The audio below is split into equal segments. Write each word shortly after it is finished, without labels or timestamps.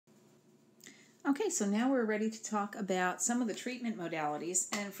Okay, so now we're ready to talk about some of the treatment modalities.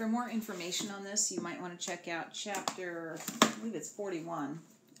 And for more information on this, you might want to check out chapter, I believe it's 41.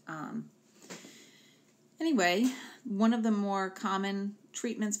 Anyway, one of the more common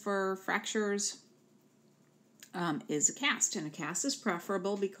treatments for fractures is a cast. And a cast is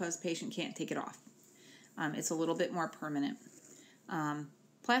preferable because patient can't take it off. It's a little bit more permanent.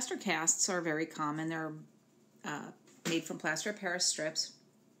 Plaster casts are very common. They're made from plaster of Paris strips.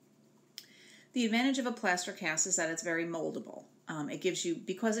 The advantage of a plaster cast is that it's very moldable. It gives you,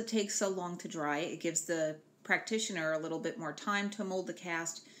 because it takes so long to dry, it gives the practitioner a little bit more time to mold the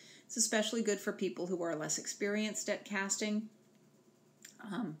cast. It's especially good for people who are less experienced at casting,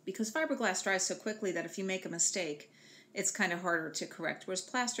 because fiberglass dries so quickly that if you make a mistake, it's kind of harder to correct, whereas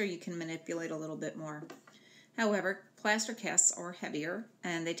plaster you can manipulate a little bit more. However, plaster casts are heavier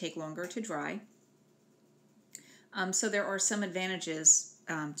and they take longer to dry. So there are some advantages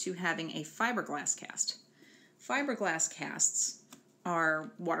to having a fiberglass cast. Fiberglass casts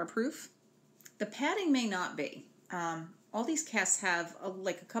are waterproof. The padding may not be. All these casts have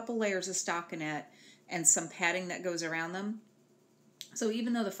like a couple layers of stockinette and some padding that goes around them. So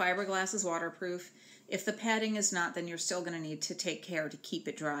even though the fiberglass is waterproof, if the padding is not, then you're still going to need to take care to keep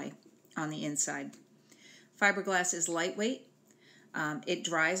it dry on the inside. Fiberglass is lightweight. It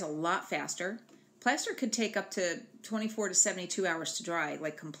dries a lot faster. Plaster could take up to 24 to 72 hours to dry,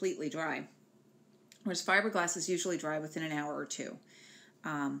 like completely dry, whereas fiberglass is usually dry within an hour or two.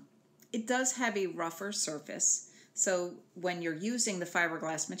 It does have a rougher surface, so when you're using the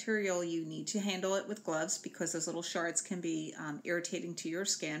fiberglass material, you need to handle it with gloves because those little shards can be irritating to your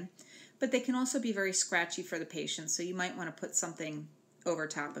skin, but they can also be very scratchy for the patient, so you might want to put something over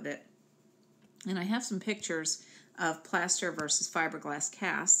top of it. And I have some pictures of plaster versus fiberglass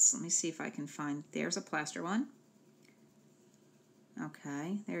casts. Let me see if I can find, there's a plaster one.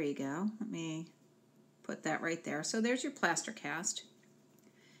 Okay, there you go. Let me put that right there. So there's your plaster cast.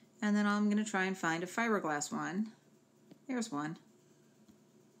 And then I'm going to try and find a fiberglass one. There's one.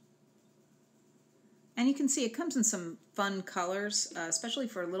 And you can see it comes in some fun colors, especially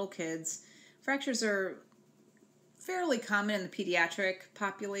for little kids. Fractures are fairly common in the pediatric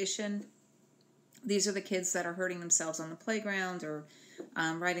population. These are the kids that are hurting themselves on the playground or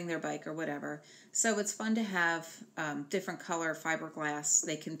riding their bike or whatever. So it's fun to have different color fiberglass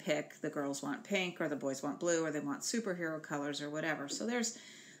they can pick. The girls want pink or the boys want blue or they want superhero colors or whatever. So there's,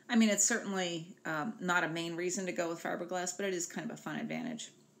 I mean, it's certainly not a main reason to go with fiberglass, but it is kind of a fun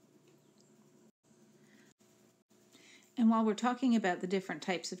advantage. And while we're talking about the different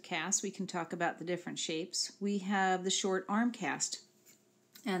types of casts, we can talk about the different shapes. We have the short arm cast,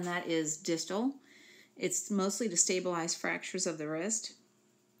 and that is distal. It's mostly to stabilize fractures of the wrist.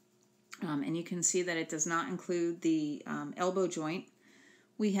 And you can see that it does not include the elbow joint.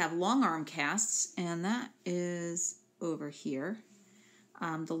 We have long arm casts, and that is over here.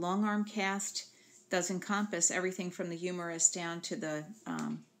 The long arm cast does encompass everything from the humerus down to the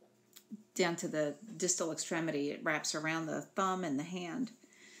distal extremity. It wraps around the thumb and the hand.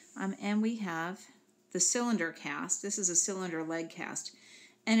 And we have the cylinder cast. This is a cylinder leg cast.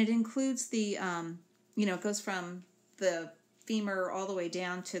 And it includes the, it goes from the femur all the way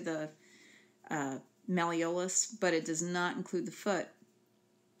down to the malleolus, but it does not include the foot.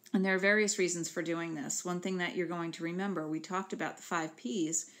 And there are various reasons for doing this. One thing that you're going to remember, we talked about the 5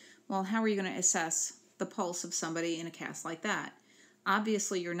 Ps. Well, how are you going to assess the pulse of somebody in a cast like that?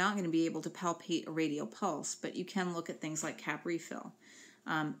 Obviously, you're not going to be able to palpate a radial pulse, but you can look at things like cap refill.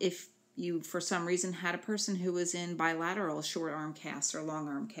 If you, for some reason, had a person who was in bilateral short arm casts or long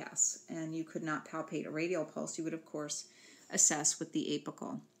arm casts, and you could not palpate a radial pulse, you would, of course, assess with the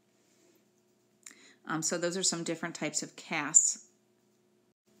apical. So those are some different types of casts.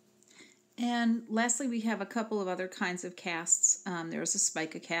 And lastly, we have a couple of other kinds of casts. There's a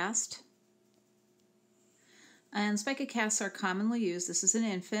spica cast. And spica casts are commonly used. This is an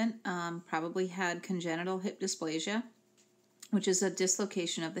infant, probably had congenital hip dysplasia, which is a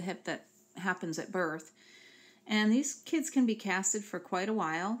dislocation of the hip that happens at birth. And these kids can be casted for quite a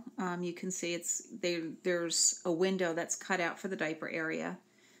while. You can see there's a window that's cut out for the diaper area.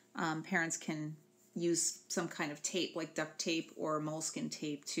 Parents can use some kind of tape like duct tape or moleskin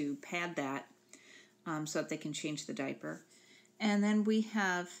tape to pad that so that they can change the diaper. And then we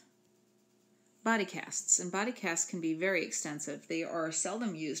have body casts, and body casts can be very extensive. They are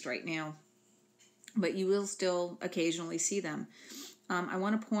seldom used right now, but you will still occasionally see them. I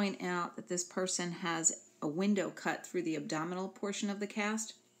want to point out that this person has a window cut through the abdominal portion of the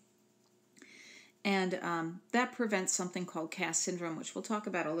cast, and that prevents something called cast syndrome, which we'll talk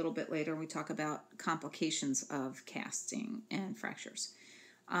about a little bit later when we talk about complications of casting and fractures.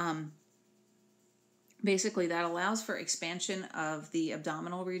 Basically, that allows for expansion of the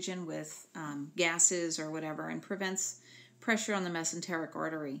abdominal region with gases or whatever, and prevents pressure on the mesenteric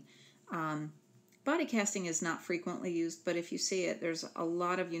artery. Body casting is not frequently used, but if you see it, there's a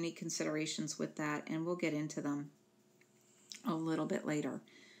lot of unique considerations with that, and we'll get into them a little bit later.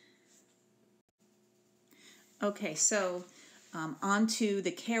 Okay, so on to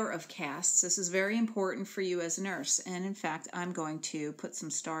the care of casts. This is very important for you as a nurse, and in fact, I'm going to put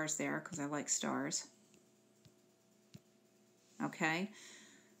some stars there because I like stars. Okay,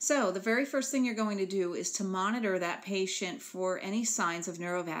 so the very first thing you're going to do is to monitor that patient for any signs of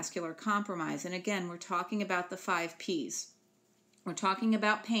neurovascular compromise. And again, we're talking about the 5 Ps. We're talking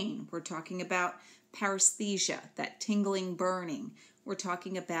about pain. We're talking about paresthesia, that tingling, burning. We're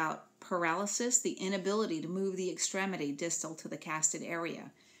talking about paralysis, the inability to move the extremity distal to the casted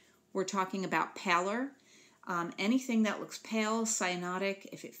area. We're talking about pallor, anything that looks pale, cyanotic,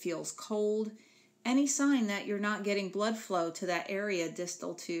 if it feels cold, any sign that you're not getting blood flow to that area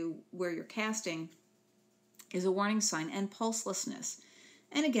distal to where you're casting is a warning sign, and pulselessness.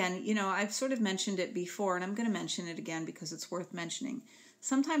 And again, I've sort of mentioned it before, and I'm going to mention it again because it's worth mentioning.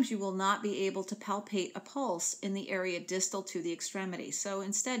 Sometimes you will not be able to palpate a pulse in the area distal to the extremity. So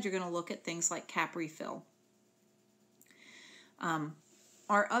instead, you're going to look at things like cap refill.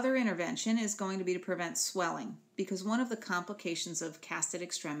 Our other intervention is going to be to prevent swelling, because one of the complications of casted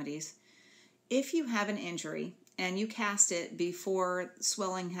extremities, if you have an injury and you cast it before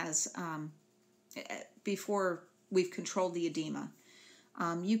swelling has, before we've controlled the edema,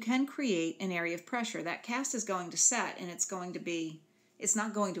 you can create an area of pressure. That cast is going to set, and it's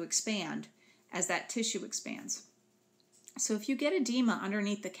not going to expand as that tissue expands. So if you get edema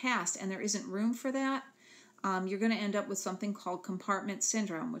underneath the cast and there isn't room for that, you're going to end up with something called compartment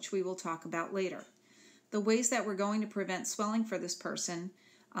syndrome, which we will talk about later. The ways that we're going to prevent swelling for this person: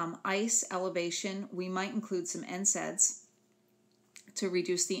 ice, elevation. We might include some NSAIDs to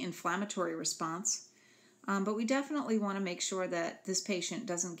reduce the inflammatory response. But we definitely want to make sure that this patient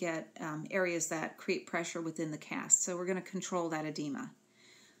doesn't get areas that create pressure within the cast. So we're going to control that edema.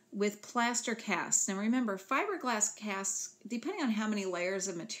 With plaster casts, now remember, fiberglass casts, depending on how many layers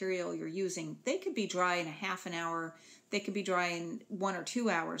of material you're using, they could be dry in a half an hour, they could be dry in 1 or 2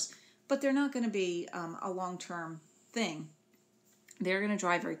 hours, but they're not going to be a long-term thing. They're going to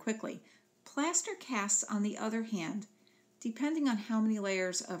dry very quickly. Plaster casts, on the other hand, depending on how many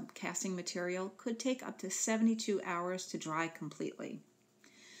layers of casting material, could take up to 72 hours to dry completely.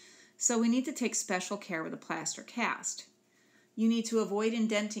 So we need to take special care with a plaster cast. You need to avoid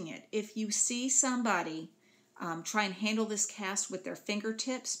indenting it. If you see somebody try and handle this cast with their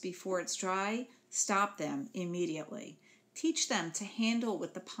fingertips before it's dry, stop them immediately. Teach them to handle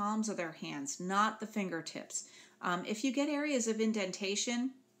with the palms of their hands, not the fingertips. If you get areas of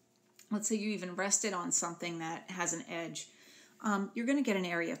indentation, let's say you even rested on something that has an edge, you're going to get an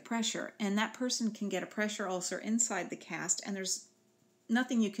area of pressure, and that person can get a pressure ulcer inside the cast, and there's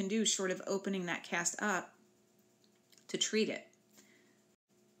nothing you can do short of opening that cast up to treat it.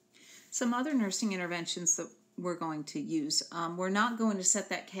 Some other nursing interventions that we're going to use. We're not going to set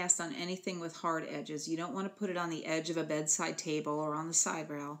that cast on anything with hard edges. You don't want to put it on the edge of a bedside table or on the side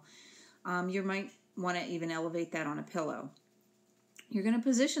rail. You might want to even elevate that on a pillow. You're going to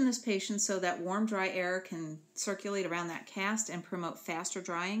position this patient so that warm, dry air can circulate around that cast and promote faster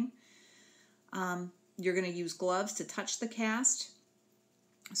drying. You're going to use gloves to touch the cast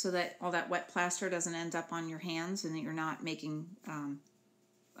so that all that wet plaster doesn't end up on your hands and that you're not making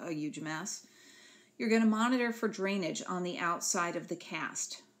a huge mess. You're going to monitor for drainage on the outside of the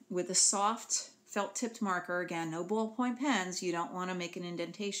cast. With a soft felt-tipped marker, again, no ballpoint pens, you don't want to make an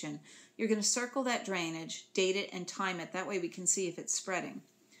indentation. You're going to circle that drainage, date it, and time it. That way we can see if it's spreading.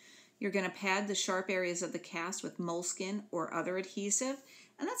 You're going to pad the sharp areas of the cast with moleskin or other adhesive.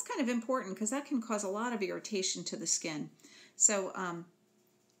 And that's kind of important because that can cause a lot of irritation to the skin. So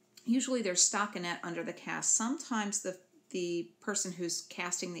usually there's stockinette under the cast. Sometimes the person who's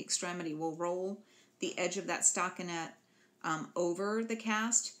casting the extremity will roll the edge of that stockinette over the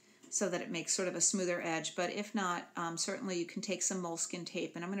cast so that it makes sort of a smoother edge. But if not, certainly you can take some moleskin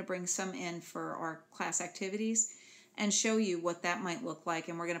tape, and I'm going to bring some in for our class activities and show you what that might look like,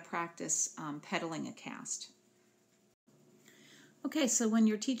 and we're going to practice pedaling a cast. Okay, so when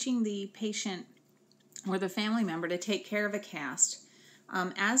you're teaching the patient or the family member to take care of a cast,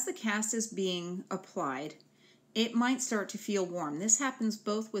 as the cast is being applied, it might start to feel warm. This happens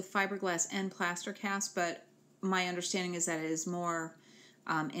both with fiberglass and plaster cast, but my understanding is that it is more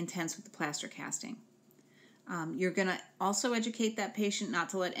intense with the plaster casting. You're going to also educate that patient not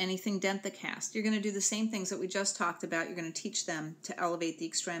to let anything dent the cast. You're going to do the same things that we just talked about. You're going to teach them to elevate the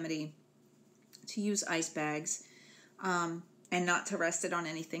extremity to use ice bags, and not to rest it on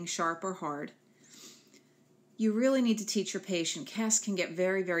anything sharp or hard. You really need to teach your patient. Casts can get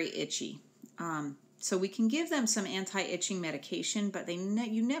very, very itchy. So we can give them some anti-itching medication, but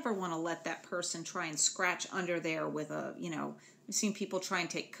you never want to let that person try and scratch under there with I've seen people try and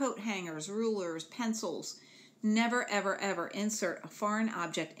take coat hangers, rulers, pencils. Never, ever, ever insert a foreign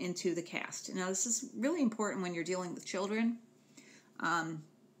object into the cast. Now, this is really important when you're dealing with children,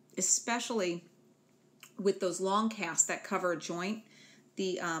 especially with those long casts that cover a joint.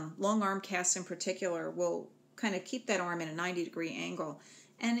 The long arm casts in particular will kind of keep that arm in a 90-degree angle.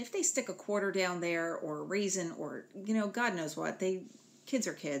 And if they stick a quarter down there or a raisin or, God knows what, kids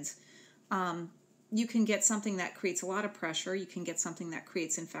are kids, you can get something that creates a lot of pressure. You can get something that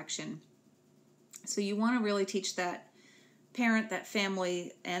creates infection. So you want to really teach that parent, that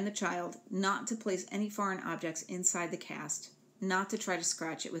family, and the child not to place any foreign objects inside the cast, not to try to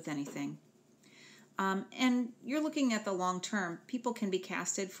scratch it with anything. And you're looking at the long term. People can be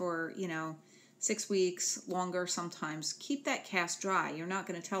casted for, 6 weeks, longer sometimes. Keep that cast dry. You're not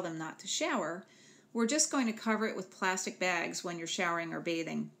going to tell them not to shower. We're just going to cover it with plastic bags when you're showering or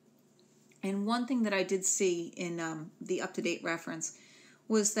bathing. And one thing that I did see in the up-to-date reference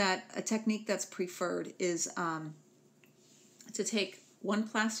was that a technique that's preferred is to take one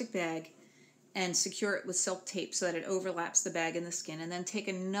plastic bag and secure it with silk tape so that it overlaps the bag and the skin, and then take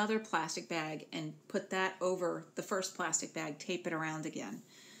another plastic bag and put that over the first plastic bag, tape it around again.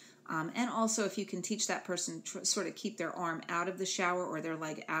 And also, if you can teach that person to sort of keep their arm out of the shower or their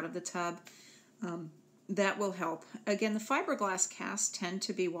leg out of the tub, that will help. Again, the fiberglass casts tend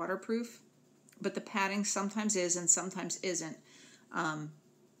to be waterproof, but the padding sometimes is and sometimes isn't.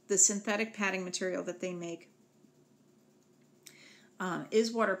 The synthetic padding material that they make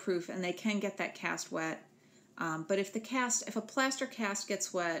is waterproof, and they can get that cast wet. But if a plaster cast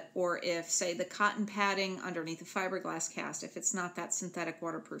gets wet, or if, say, the cotton padding underneath the fiberglass cast, if it's not that synthetic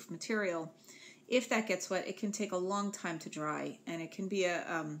waterproof material, if that gets wet, it can take a long time to dry, and it can be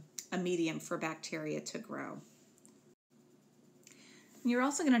a medium for bacteria to grow. You're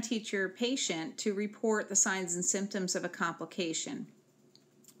also going to teach your patient to report the signs and symptoms of a complication.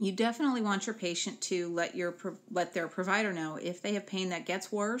 You definitely want your patient to let their provider know if they have pain that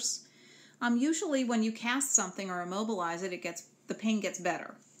gets worse. Usually when you cast something or immobilize it, the pain gets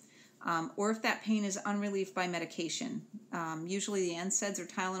better. Or if that pain is unrelieved by medication. Usually the NSAIDs or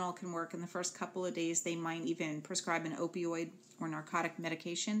Tylenol can work in the first couple of days. They might even prescribe an opioid or narcotic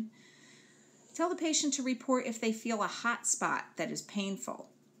medication. Tell the patient to report if they feel a hot spot that is painful.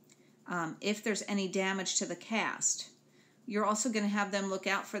 If there's any damage to the cast. You're also going to have them look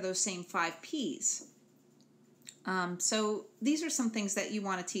out for those same 5 Ps. So these are some things that you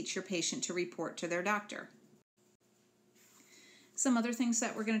want to teach your patient to report to their doctor. Some other things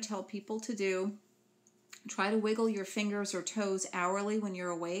that we're going to tell people to do: try to wiggle your fingers or toes hourly when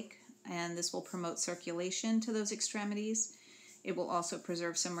you're awake, and this will promote circulation to those extremities. It will also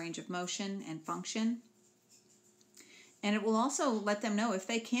preserve some range of motion and function. And it will also let them know if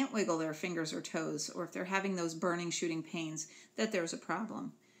they can't wiggle their fingers or toes, or if they're having those burning, shooting pains, that there's a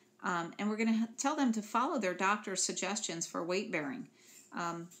problem. And we're going to tell them to follow their doctor's suggestions for weight bearing.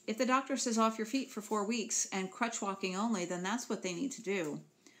 If the doctor says off your feet for 4 weeks and crutch walking only, then that's what they need to do.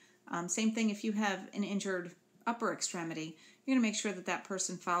 Same thing if you have an injured upper extremity. You're going to make sure that that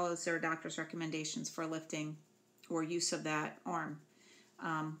person follows their doctor's recommendations for lifting or use of that arm.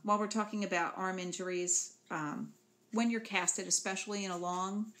 While we're talking about arm injuries, when you're casted, especially in a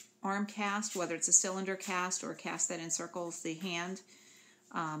long arm cast, whether it's a cylinder cast or a cast that encircles the hand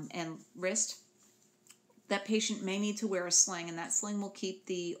and wrist, that patient may need to wear a sling, and that sling will keep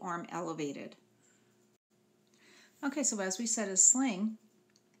the arm elevated. Okay, so as we said, a sling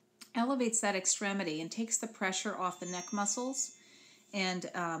elevates that extremity and takes the pressure off the neck muscles and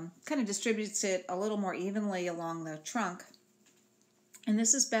kind of distributes it a little more evenly along the trunk. And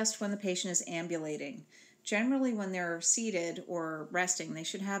this is best when the patient is ambulating. Generally, when they're seated or resting, they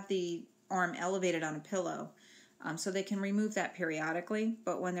should have the arm elevated on a pillow. So they can remove that periodically,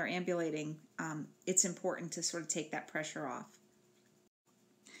 but when they're ambulating, it's important to sort of take that pressure off.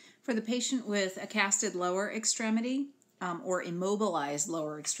 For the patient with a casted lower extremity or immobilized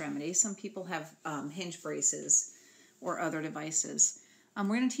lower extremity, some people have hinge braces or other devices.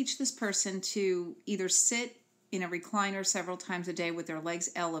 We're going to teach this person to either sit in a recliner several times a day with their legs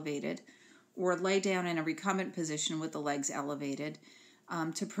elevated, or lay down in a recumbent position with the legs elevated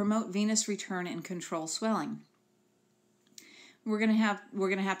to promote venous return and control swelling. We're going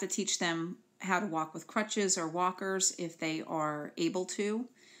to have to teach them how to walk with crutches or walkers if they are able to.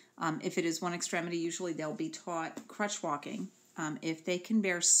 If it is one extremity, usually they'll be taught crutch walking. If they can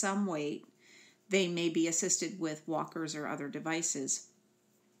bear some weight, they may be assisted with walkers or other devices.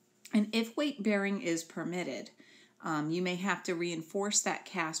 And if weight bearing is permitted, you may have to reinforce that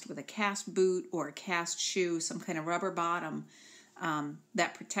cast with a cast boot or a cast shoe, some kind of rubber bottom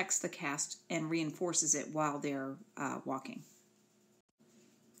that protects the cast and reinforces it while they're walking.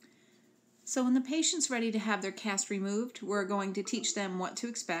 So when the patient's ready to have their cast removed, we're going to teach them what to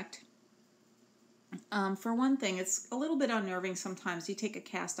expect. For one thing, it's a little bit unnerving sometimes. You take a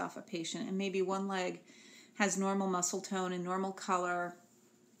cast off a patient and maybe one leg has normal muscle tone and normal color.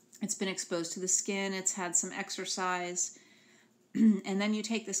 It's been exposed to the skin, it's had some exercise, and then you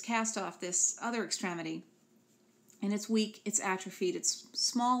take this cast off this other extremity, and it's weak, it's atrophied, it's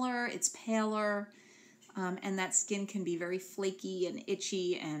smaller, it's paler, and that skin can be very flaky and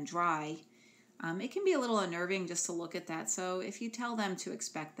itchy and dry. It can be a little unnerving just to look at that, so if you tell them to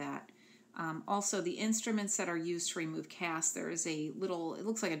expect that. Also, the instruments that are used to remove casts, there is a little, it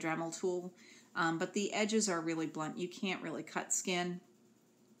looks like a Dremel tool, but the edges are really blunt. You can't really cut skin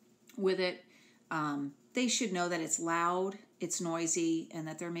with it. They should know that it's loud, it's noisy, and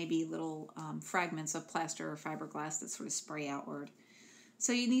that there may be little fragments of plaster or fiberglass that sort of spray outward.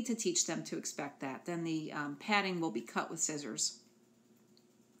 So you need to teach them to expect that. Then the padding will be cut with scissors.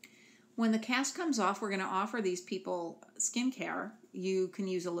 When the cast comes off, we're going to offer these people skincare. You can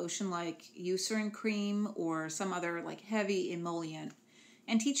use a lotion like Eucerin cream or some other like heavy emollient,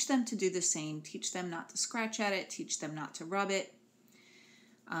 and teach them to do the same. Teach them not to scratch at it, teach them not to rub it.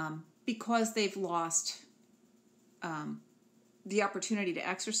 Because they've lost the opportunity to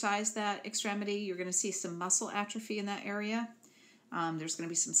exercise that extremity, you're going to see some muscle atrophy in that area. There's going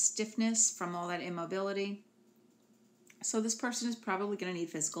to be some stiffness from all that immobility. So this person is probably going to need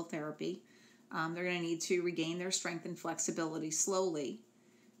physical therapy. They're going to need to regain their strength and flexibility slowly,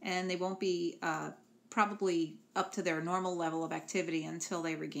 and they won't be probably up to their normal level of activity until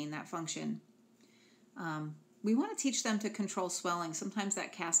they regain that function. We want to teach them to control swelling. Sometimes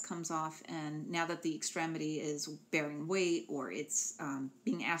that cast comes off, and now that the extremity is bearing weight or it's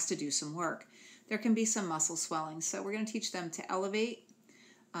being asked to do some work, there can be some muscle swelling. So we're going to teach them to elevate,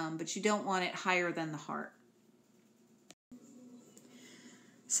 but you don't want it higher than the heart.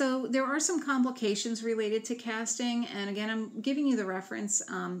 So there are some complications related to casting, and again, I'm giving you the reference,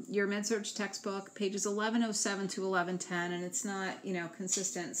 your MedSurg textbook, pages 1107 to 1110, and it's not,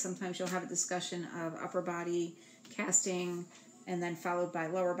 consistent. Sometimes you'll have a discussion of upper body casting and then followed by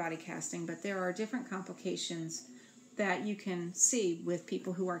lower body casting, but there are different complications that you can see with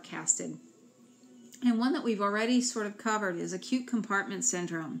people who are casted. And one that we've already sort of covered is acute compartment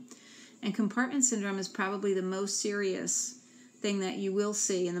syndrome. And compartment syndrome is probably the most serious thing that you will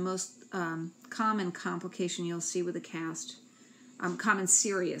see, and the most common complication you'll see with a cast. Common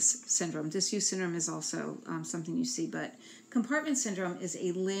serious syndrome. Disuse syndrome is also something you see, but compartment syndrome is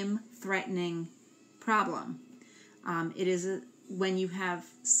a limb-threatening problem. It is when you have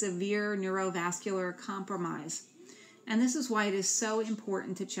severe neurovascular compromise. And this is why it is so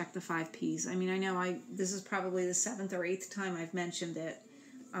important to check the 5 Ps. I mean, I know this is probably the 7th or 8th time I've mentioned it,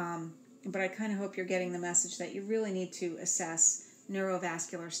 but I kind of hope you're getting the message that you really need to assess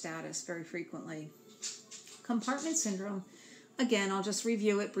neurovascular status very frequently. Compartment syndrome, again, I'll just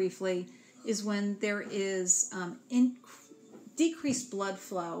review it briefly, is when there is decreased blood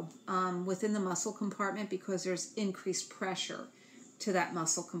flow within the muscle compartment because there's increased pressure to that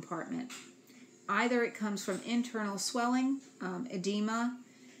muscle compartment. Either it comes from internal swelling, edema,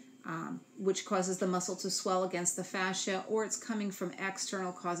 which causes the muscle to swell against the fascia, or it's coming from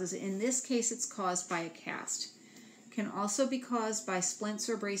external causes. In this case, it's caused by a cast. Can also be caused by splints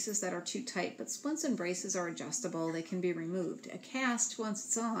or braces that are too tight, but splints and braces are adjustable. They can be removed. A cast, once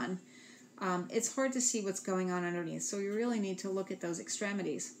it's on, it's hard to see what's going on underneath, so you really need to look at those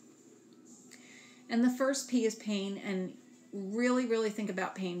extremities. And the first P is pain, and really, really think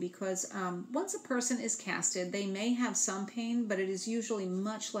about pain, because once a person is casted, they may have some pain, but it is usually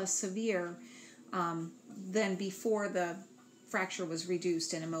much less severe than before the fracture was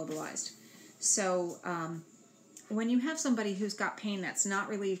reduced and immobilized. So when you have somebody who's got pain that's not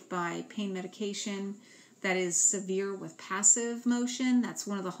relieved by pain medication, that is severe with passive motion, that's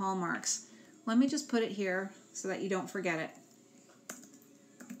one of the hallmarks. Let me just put it here so that you don't forget it.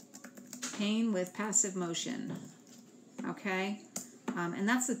 Pain with passive motion. Okay? And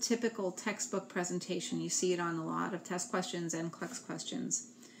that's the typical textbook presentation. You see it on a lot of test questions and NCLEX questions.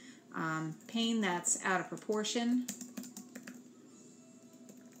 Pain that's out of proportion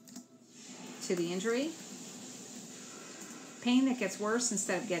to the injury. Pain that gets worse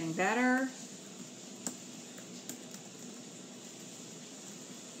instead of getting better.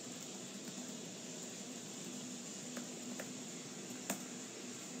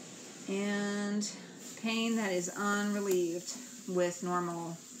 And pain that is unrelieved with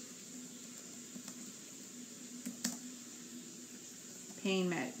normal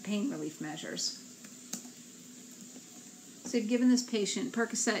pain relief measures. So you've given this patient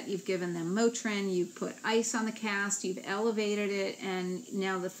Percocet, you've given them Motrin, you've put ice on the cast, you've elevated it, and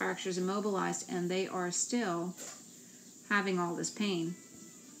now the fracture is immobilized, and they are still having all this pain.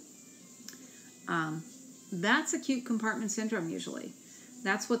 That's acute compartment syndrome usually.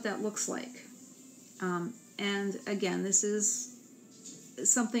 That's what that looks like. And again, this is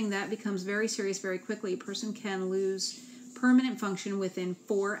something that becomes very serious very quickly. A person can lose permanent function within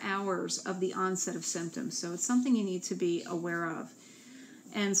 4 hours of the onset of symptoms. So it's something you need to be aware of.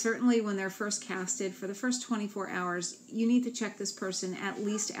 And certainly when they're first casted, for the first 24 hours, you need to check this person at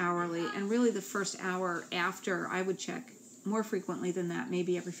least hourly. And really the first hour after, I would check more frequently than that,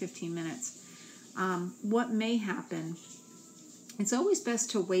 maybe every 15 minutes. What may happen, it's always best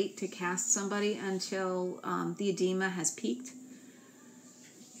to wait to cast somebody until the edema has peaked.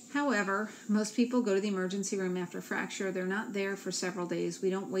 However, most people go to the emergency room after fracture. They're not there for several days. We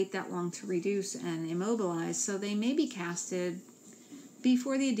don't wait that long to reduce and immobilize, so they may be casted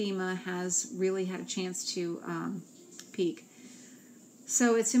before the edema has really had a chance to peak.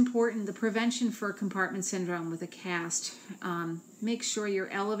 So it's important, the prevention for compartment syndrome with a cast, make sure you're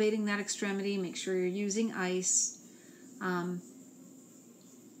elevating that extremity, make sure you're using ice,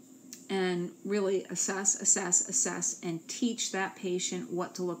 and really assess, and teach that patient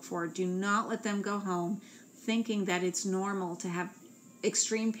what to look for. Do not let them go home thinking that it's normal to have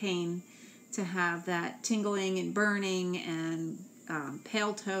extreme pain, to have that tingling and burning and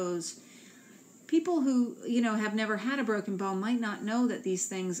pale toes. People who, have never had a broken bone might not know that these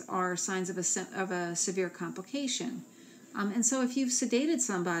things are signs of a severe complication. And so if you've sedated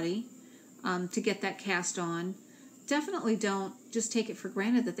somebody to get that cast on, definitely don't just take it for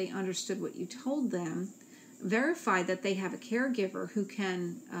granted that they understood what you told them. Verify that they have a caregiver who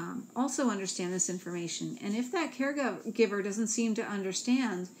can also understand this information. And if that caregiver doesn't seem to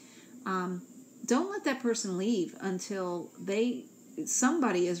understand, don't let that person leave until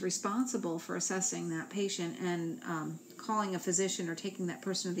somebody is responsible for assessing that patient and calling a physician or taking that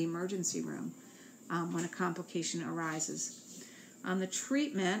person to the emergency room when a complication arises. The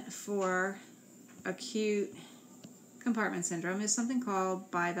treatment for acute compartment syndrome is something called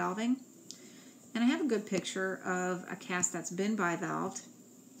bivalving. And I have a good picture of a cast that's been bivalved.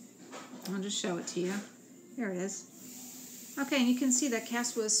 I'll just show it to you. Here it is. Okay, and you can see that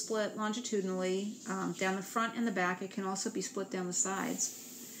cast was split longitudinally down the front and the back. It can also be split down the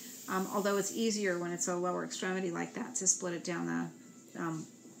sides. Although it's easier when it's a lower extremity like that to split it down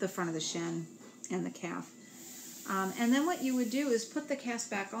the front of the shin and the calf. And then what you would do is put the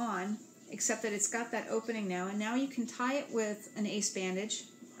cast back on, except that it's got that opening now, and now you can tie it with an ACE bandage.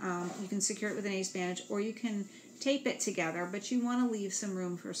 You can secure it with an ACE bandage, or you can tape it together, but you want to leave some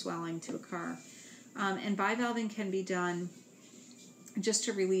room for swelling to occur. And bivalving can be done just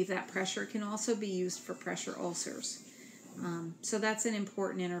to relieve that pressure. It can also be used for pressure ulcers. So that's an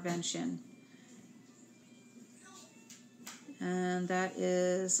important intervention. And that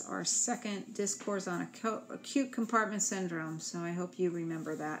is our second discourse on acute compartment syndrome. So I hope you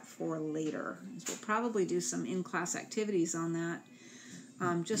remember that for later. We'll probably do some in-class activities on that,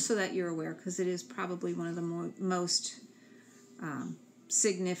 just so that you're aware, because it is probably one of the most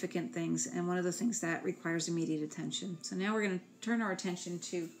significant things and one of the things that requires immediate attention. So now we're going to turn our attention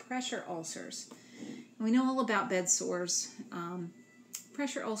to pressure ulcers. And we know all about bed sores.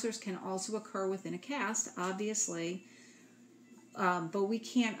 Pressure ulcers can also occur within a cast, obviously. But we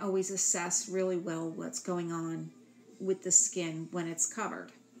can't always assess really well what's going on with the skin when it's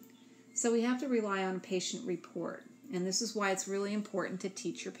covered. So we have to rely on a patient report. And this is why it's really important to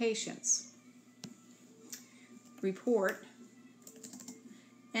teach your patients. Report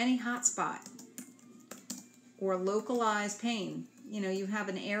any hot spot or localized pain. You have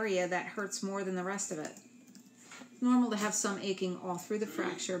an area that hurts more than the rest of it. Normal to have some aching all through the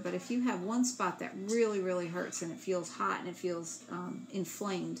fracture, but if you have one spot that really, really hurts and it feels hot and it feels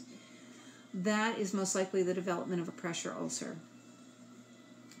inflamed, that is most likely the development of a pressure ulcer.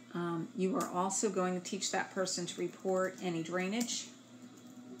 You are also going to teach that person to report any drainage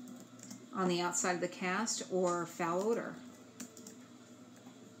on the outside of the cast or foul odor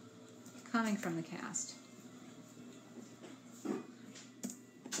coming from the cast.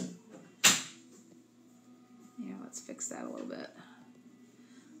 Let's fix that a little bit.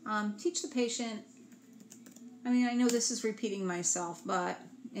 Teach the patient, I know this is repeating myself, but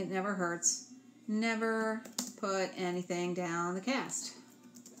it never hurts. Never put anything down the cast.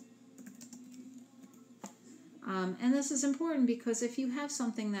 And this is important because if you have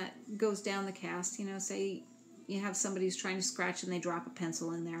something that goes down the cast, say you have somebody who's trying to scratch and they drop a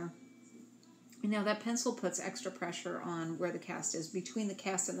pencil in there. That pencil puts extra pressure on where the cast is. Between the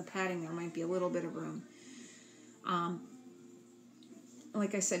cast and the padding, there might be a little bit of room.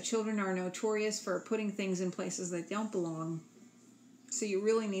 Like I said, children are notorious for putting things in places that don't belong. So you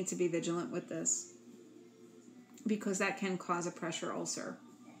really need to be vigilant with this, because that can cause a pressure ulcer.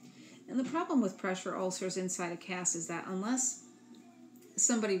 And the problem with pressure ulcers inside a cast is that unless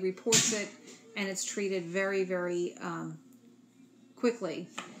somebody reports it and it's treated very, very quickly,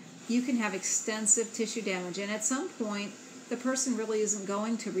 you can have extensive tissue damage. And at some point, the person really isn't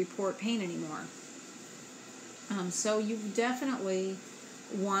going to report pain anymore. So you definitely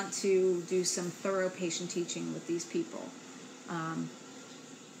want to do some thorough patient teaching with these people.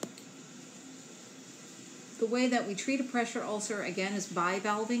 The way that we treat a pressure ulcer, again, is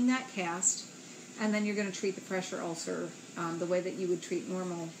bivalving that cast, and then you're going to treat the pressure ulcer the way that you would treat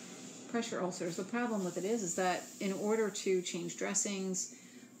normal pressure ulcers. The problem with it is that in order to change dressings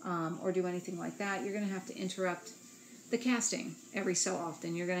or do anything like that, you're going to have to interrupt the casting every so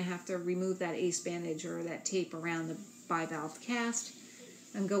often. You're going to have to remove that ACE bandage or that tape around the bivalved cast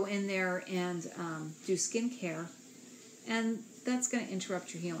and go in there and do skin care, and that's going to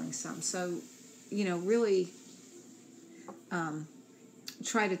interrupt your healing some. So really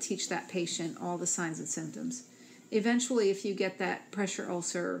try to teach that patient all the signs and symptoms. Eventually, if you get that pressure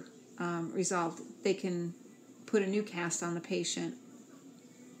ulcer resolved, they can put a new cast on the patient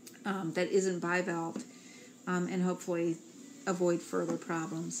that isn't bivalved and hopefully avoid further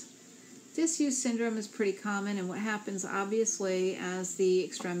problems. Disuse syndrome is pretty common, and what happens, obviously, as the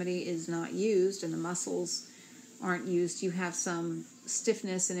extremity is not used and the muscles aren't used, you have some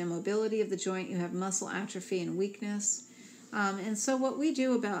stiffness and immobility of the joint, you have muscle atrophy and weakness. And so what we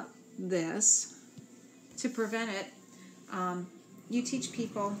do about this, to prevent it, you teach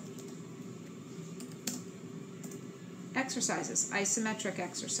people exercises, isometric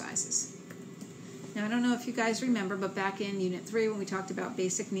exercises. Now, I don't know if you guys remember, but back in Unit 3 when we talked about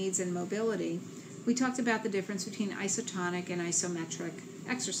basic needs and mobility, we talked about the difference between isotonic and isometric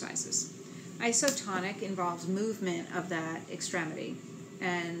exercises. Isotonic involves movement of that extremity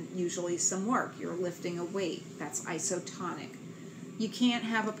and usually some work. You're lifting a weight. That's isotonic. You can't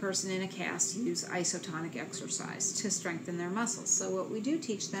have a person in a cast use isotonic exercise to strengthen their muscles. So what we do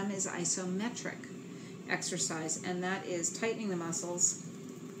teach them is isometric exercise, and that is tightening the muscles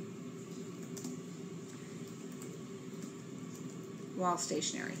while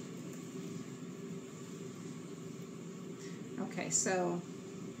stationary. Okay, so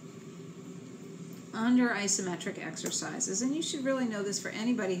under isometric exercises, and you should really know this for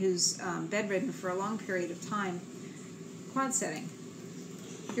anybody who's bedridden for a long period of time, quad setting.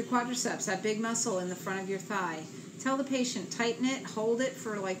 Your quadriceps, that big muscle in the front of your thigh. Tell the patient, tighten it, hold it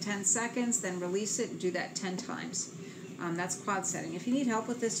for like 10 seconds, then release it, and do that 10 times. That's quad setting. If you need help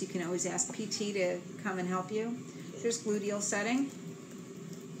with this, you can always ask PT to come and help you. There's gluteal setting.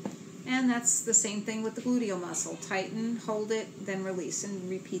 And that's the same thing with the gluteal muscle. Tighten, hold it, then release, and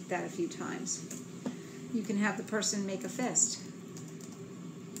repeat that a few times. You can have the person make a fist.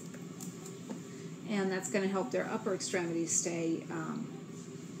 And that's going to help their upper extremities stay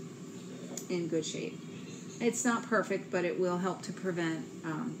in good shape. It's not perfect, but it will help to prevent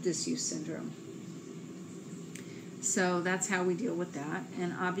disuse syndrome. So that's how we deal with that.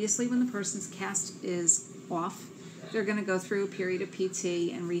 And obviously when the person's cast is off, they're going to go through a period of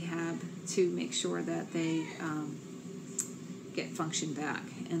PT and rehab to make sure that they get function back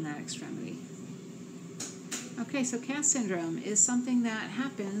in that extremity. Okay, so cast syndrome is something that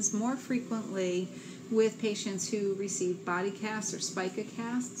happens more frequently with patients who receive body casts or spica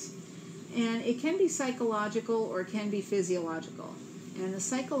casts. And it can be psychological or it can be physiological. And the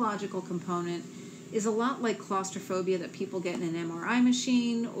psychological component is a lot like claustrophobia that people get in an MRI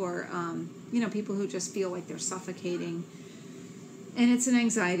machine, or people who just feel like they're suffocating. And it's an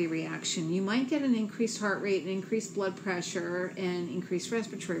anxiety reaction. You might get an increased heart rate, an increased blood pressure, and increased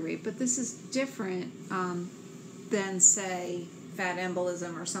respiratory rate, but this is different than, say, fat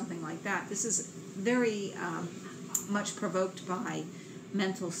embolism or something like that. This is very much provoked by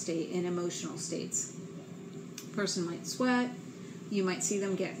mental state and emotional states. Person might sweat. You might see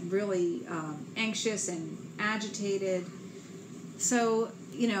them get really anxious and agitated. So,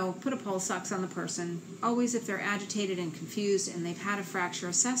 put a pulse ox on the person. Always, if they're agitated and confused and they've had a fracture,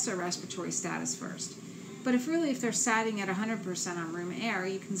 assess their respiratory status first. But if they're sitting at 100% on room air,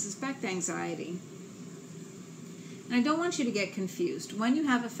 you can suspect anxiety. And I don't want you to get confused. When you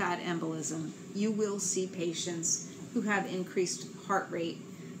have a fat embolism, you will see patients who have increased heart rate.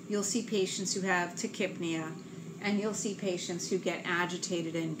 You'll see patients who have tachypnea. and you'll see patients who get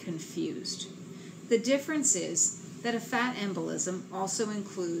agitated and confused. The difference is that a fat embolism also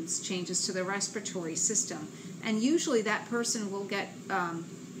includes changes to the respiratory system, and usually that person will get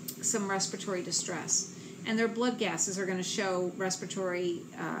some respiratory distress, and their blood gases are going to show respiratory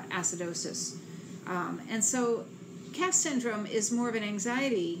acidosis. And so CAS syndrome is more of an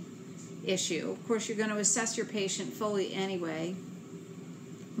anxiety issue. Of course, you're going to assess your patient fully anyway,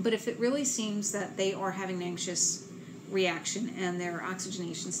 but if it really seems that they are having an anxious reaction and their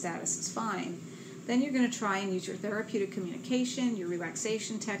oxygenation status is fine, then you're going to try and use your therapeutic communication, your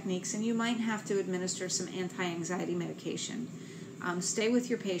relaxation techniques, and you might have to administer some anti-anxiety medication. Stay with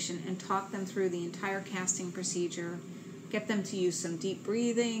your patient and talk them through the entire casting procedure. Get them to use some deep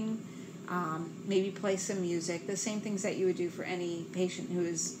breathing, maybe play some music, the same things that you would do for any patient who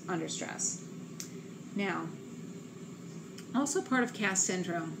is under stress. Now, also part of CAS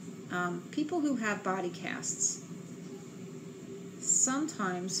syndrome, people who have body casts,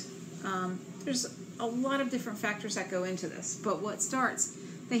 sometimes there's a lot of different factors that go into this, but what starts,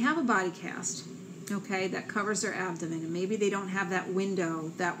 they have a body cast, okay, that covers their abdomen, and maybe they don't have that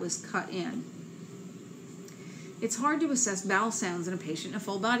window that was cut in. It's hard to assess bowel sounds in a patient in a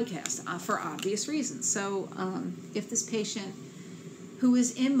full body cast for obvious reasons. So if this patient who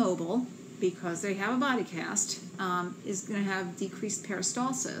is immobile because they have a body cast is going to have decreased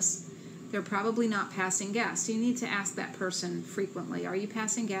peristalsis, they're probably not passing gas. So you need to ask that person frequently, are you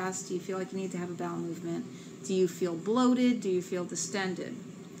passing gas? Do you feel like you need to have a bowel movement? Do you feel bloated? Do you feel distended?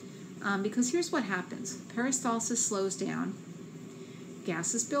 Because here's what happens. Peristalsis slows down,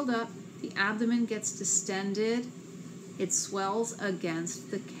 gases build up, the abdomen gets distended, it swells against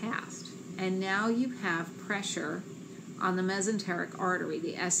the cast, and now you have pressure on the mesenteric artery,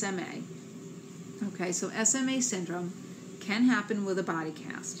 the SMA. Okay, so SMA syndrome can happen with a body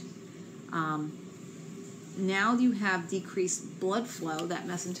cast. Now you have decreased blood flow. That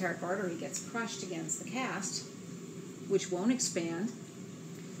mesenteric artery gets crushed against the cast, which won't expand.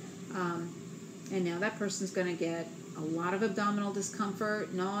 And now that person's going to get a lot of abdominal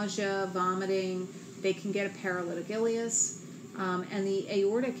discomfort, nausea, vomiting. They can get a paralytic ileus, and the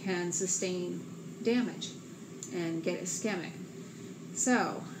aorta can sustain damage and get ischemic.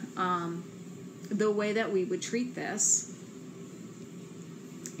 So the way that we would treat this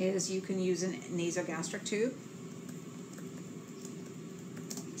is you can use a nasogastric tube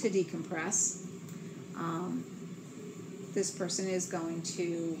to decompress. This person is going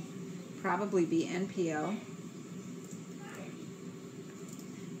to probably be NPO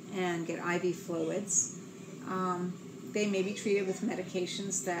and get IV fluids. They may be treated with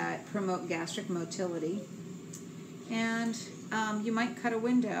medications that promote gastric motility, and you might cut a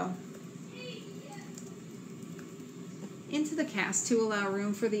window into the cast to allow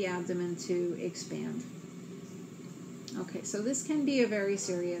room for the abdomen to expand. Okay, so this can be a very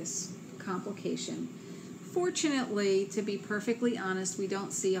serious complication. Fortunately, to be perfectly honest, we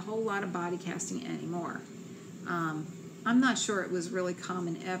don't see a whole lot of body casting anymore. I'm not sure it was really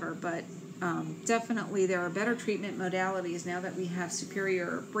common ever, but definitely there are better treatment modalities now that we have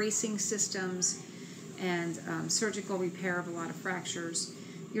superior bracing systems and surgical repair of a lot of fractures.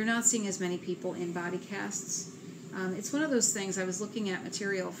 You're not seeing as many people in body casts. It's one of those things. I was looking at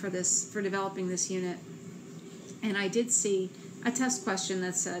material for developing this unit, and I did see a test question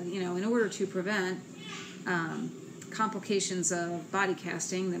that said, in order to prevent complications of body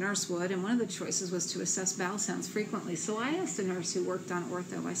casting, the nurse would, and one of the choices was to assess bowel sounds frequently. So I asked a nurse who worked on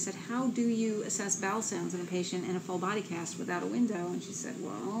ortho, I said, how do you assess bowel sounds in a patient in a full body cast without a window? And she said,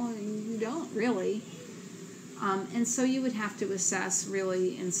 well, you don't really. And so you would have to assess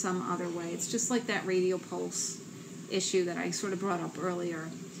really in some other way. It's just like that radial pulse issue that I sort of brought up earlier.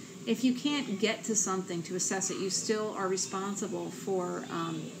 If you can't get to something to assess it, you still are responsible for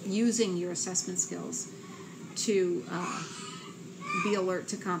using your assessment skills to be alert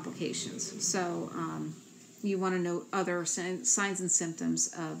to complications. So you want to note other signs and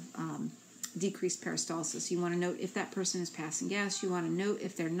symptoms of decreased peristalsis. You want to note if that person is passing gas. You want to note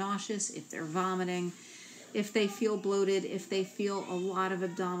if they're nauseous, if they're vomiting, if they feel bloated, if they feel a lot of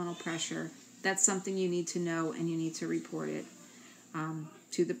abdominal pressure. That's something you need to know, and you need to report it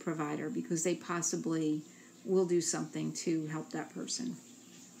to the provider, because they possibly will do something to help that person.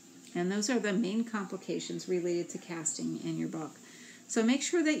 And those are the main complications related to casting in your book. So make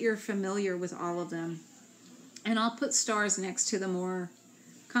sure that you're familiar with all of them. And I'll put stars next to the more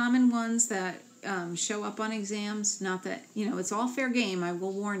common ones that show up on exams. Not that, it's all fair game, I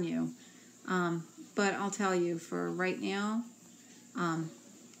will warn you. But I'll tell you, for right now,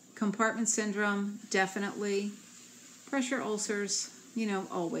 compartment syndrome, definitely. Pressure ulcers,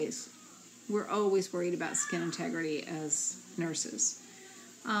 always. we're always worried about skin integrity as nurses.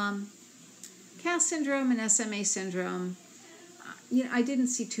 CAS syndrome and SMA syndrome, I didn't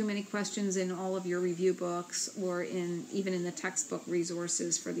see too many questions in all of your review books or even in the textbook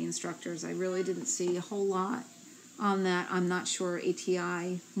resources for the instructors. I really didn't see a whole lot on that. I'm not sure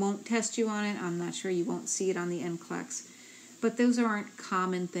ATI won't test you on it. I'm not sure you won't see it on the NCLEX. But those aren't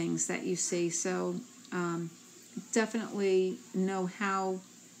common things that you see. So definitely know how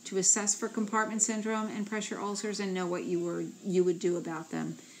to assess for compartment syndrome and pressure ulcers and know what you would do about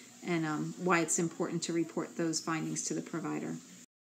them and why it's important to report those findings to the provider.